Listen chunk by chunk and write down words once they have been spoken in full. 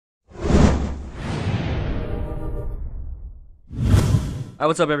Alright,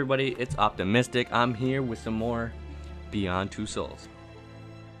 what's up everybody? It's Optimistic. I'm here with some more Beyond Two Souls.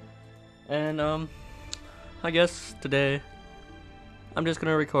 And I guess today I'm just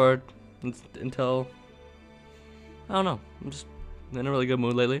gonna record until I don't know. I'm just in a really good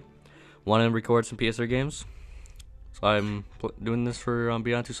mood lately. Want to record some PS3 games, so I'm doing this for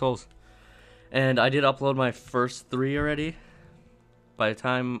Beyond Two Souls. And I did upload my first 3 already. By the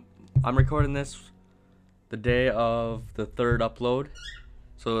time I'm recording this, the day of the 3rd upload.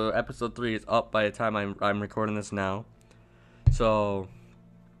 So episode 3 is up by the time I'm recording this now. So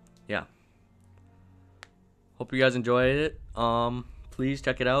yeah. Hope you guys enjoyed it. Please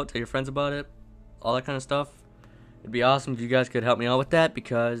check it out. Tell your friends about it. All that kind of stuff. It'd be awesome if you guys could help me out with that,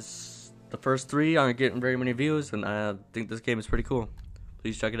 because the first 3 aren't getting very many views, and I think this game is pretty cool.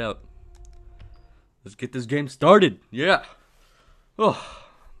 Please check it out. Let's get this game started. Yeah. Oh,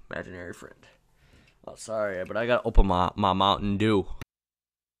 imaginary friend. Oh, sorry, but I gotta open my Mountain Dew.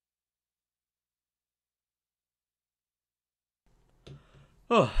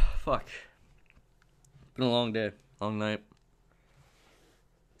 Oh, fuck. Been a long day, long night.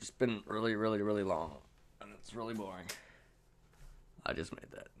 It's been really, really, really long, and it's really boring. I just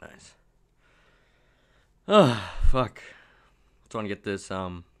made that nice. Oh, fuck. Just want to get this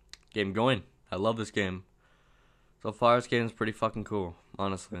game going. I love this game. So far, this game is pretty fucking cool,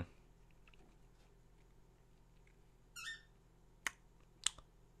 honestly.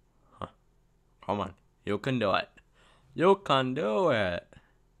 Huh. Come on. You can do it. You can do it.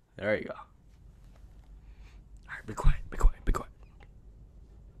 There you go. Alright, be quiet, be quiet, be quiet.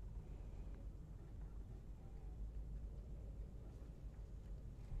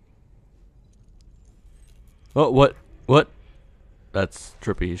 Oh, what? What? That's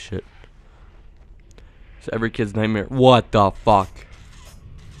trippy as shit. It's every kid's nightmare. What the fuck?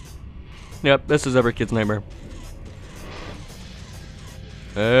 Yep, this is every kid's nightmare.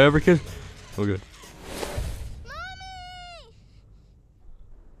 Every kid. Oh, good. Mommy!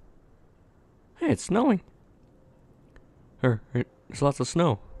 Hey, it's snowing. There's lots of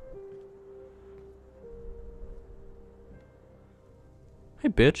snow. Hey,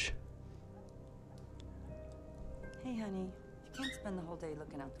 bitch. Hey, honey. You can't spend the whole day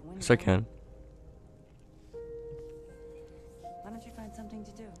looking out the window. Yes, I can. Why don't you find something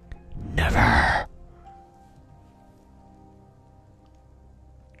to do? Never.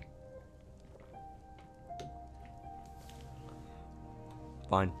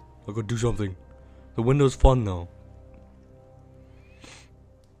 Fine. I'll go do something. The window's fun, though.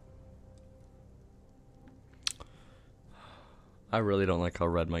 I really don't like how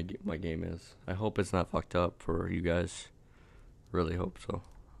red my game is. I hope it's not fucked up for you guys. Really hope so.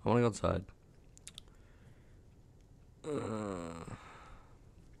 I want to go outside.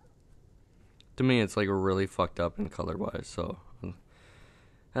 To me, it's like really fucked up in color-wise. So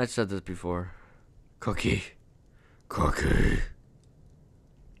I said this before. Cookie.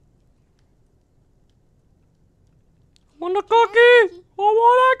 Want a cookie? I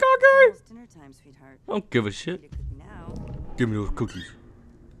want a cookie. It's dinner time, sweetheart. I don't give a shit. Eat a cookie now. Give me those cookies.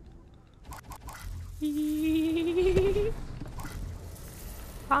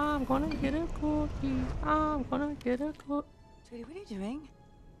 I'm gonna get a cookie. I'm gonna get a cookie. Sweetie, what are you doing?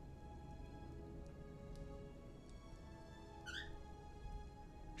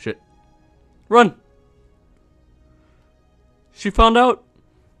 Shit. Run! She found out.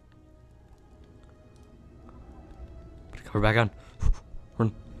 Put the cover back on.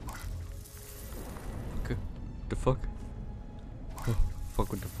 Run. Okay. The fuck? Oh,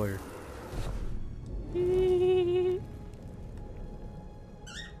 fuck with the fire.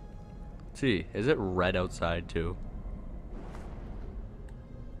 See, is it red outside too?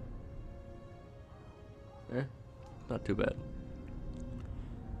 Not too bad.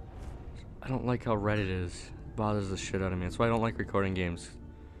 I don't like how red it is. It bothers the shit out of me. That's why I don't like recording games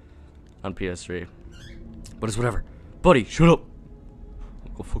on PS3. But it's whatever. Buddy, shut up.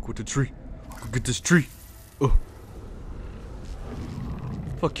 Go fuck with the tree. Go get this tree. Oh.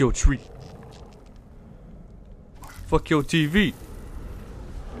 Fuck your tree. Fuck your TV.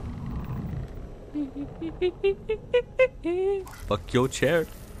 Fuck your chair.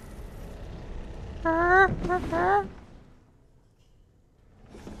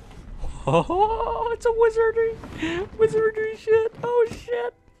 Oh, it's a wizardry shit. Oh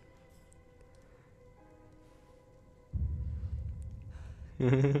shit.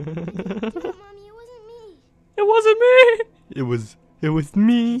 Mommy, it wasn't me. It wasn't me. It was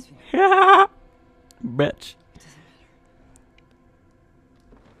me. Bitch.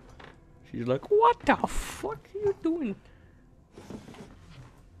 She's like, what the fuck are you doing?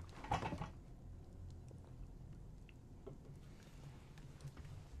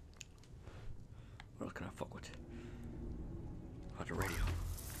 fuck with it. About the radio.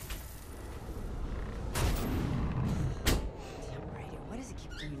 Damn radio. Why does it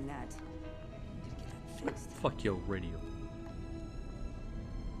keep doing that? Need to get that fixed. Fuck your radio.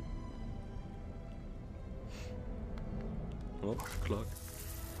 Oh, clock.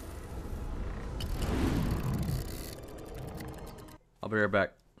 I'll be right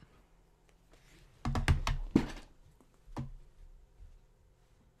back.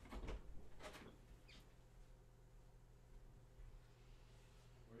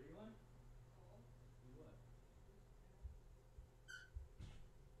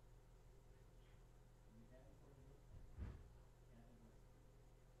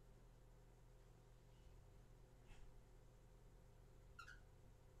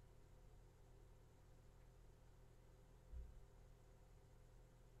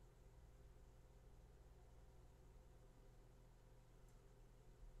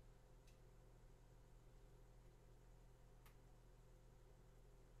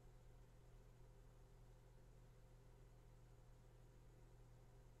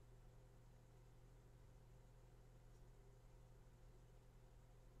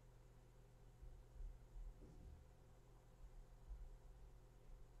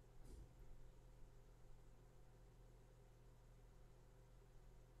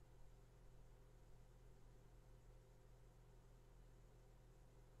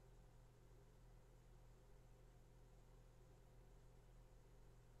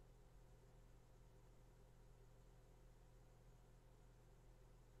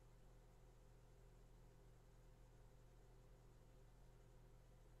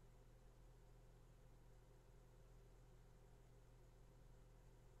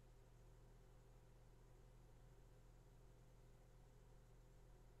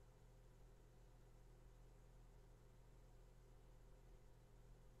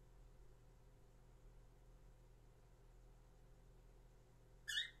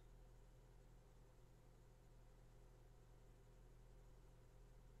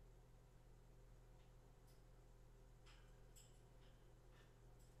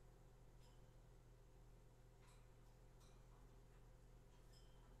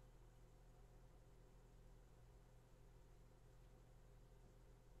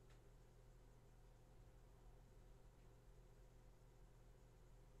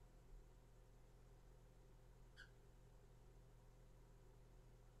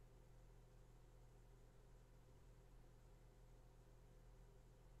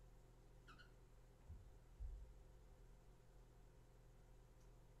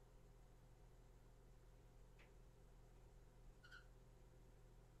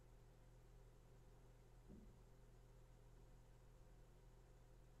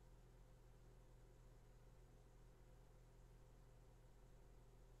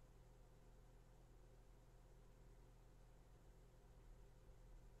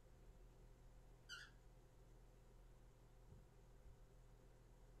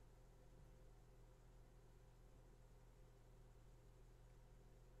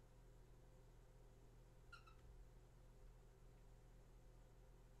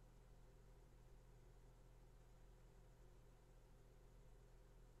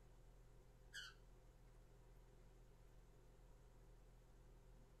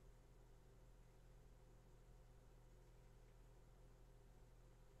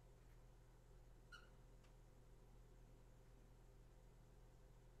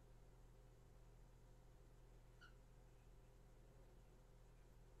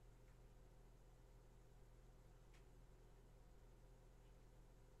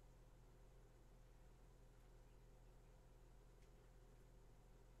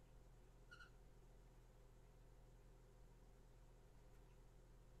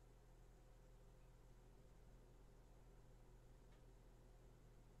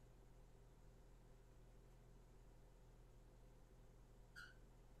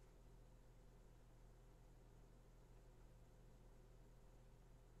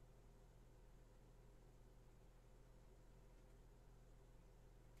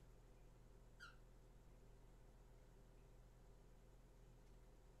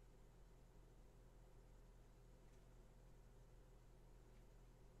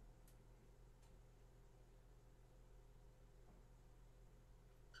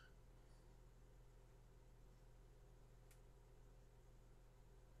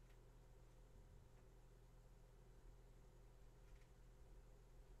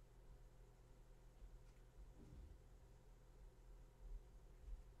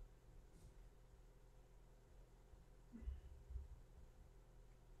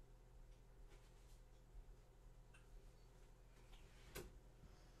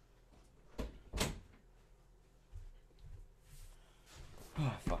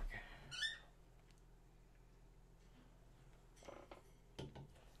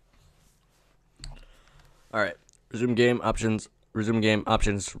 Alright. Resume game options. Resume game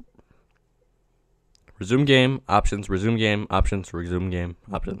options. Resume game options. Resume game options. Resume game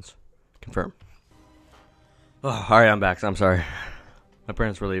options. Confirm. Oh, alright, I'm back. I'm sorry. My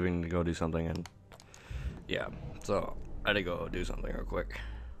parents were leaving to go do something, and yeah, so I had to go do something real quick.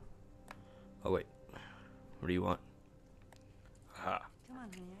 Oh, wait. What do you want? Ah. Come on,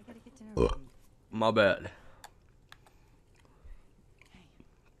 honey. I gotta get to know you. My bad. Hey,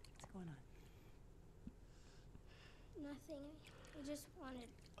 what's going on? Nothing. I just wanted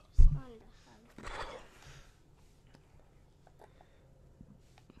a hug.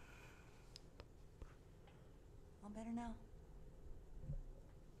 All better now?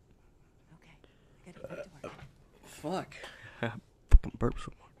 Okay. I gotta get back to work. Fuck. Fucking burp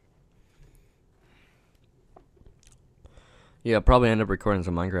so much. Yeah, I'll probably end up recording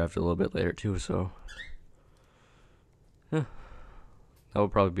some Minecraft a little bit later too, so yeah. That will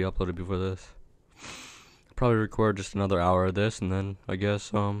probably be uploaded before this. Probably record just another hour of this and then I guess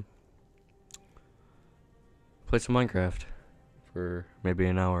play some Minecraft for maybe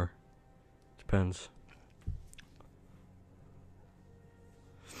an hour. Depends.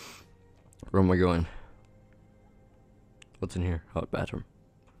 Where am I going? What's in here? Oh, bathroom.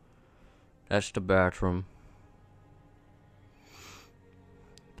 That's the bathroom.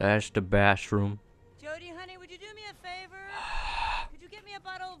 That's the bathroom. Jody, honey, would you do me a favor? Could you get me a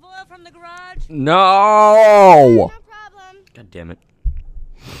bottle of oil from the garage? No! No problem. God damn it.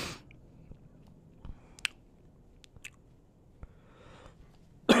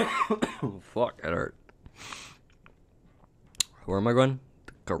 Fuck, that hurt. Where am I going?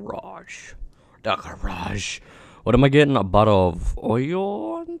 The garage. The garage. What am I getting? A bottle of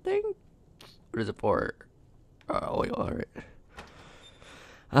oil, I think? What is it for? Oil, alright.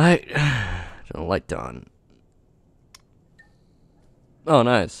 Alright. Turn the light on. Oh,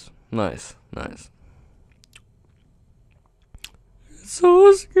 nice. Nice. Nice. It's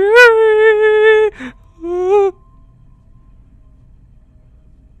so scary.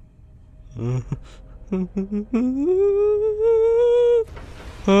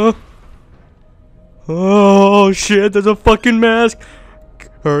 Huh? Oh shit, there's a fucking mask.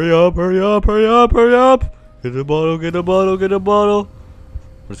 Hurry up, hurry up, hurry up, hurry up. Get a bottle, get a bottle, get a bottle.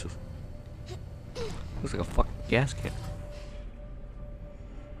 What is this? Looks like a fucking gas can.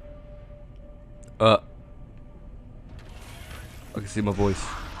 I can see my voice.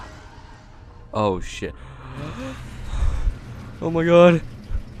 Oh shit. Oh my god.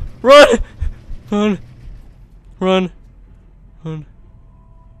 Run! Run! Run! Run.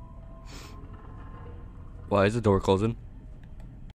 Why is the door closing?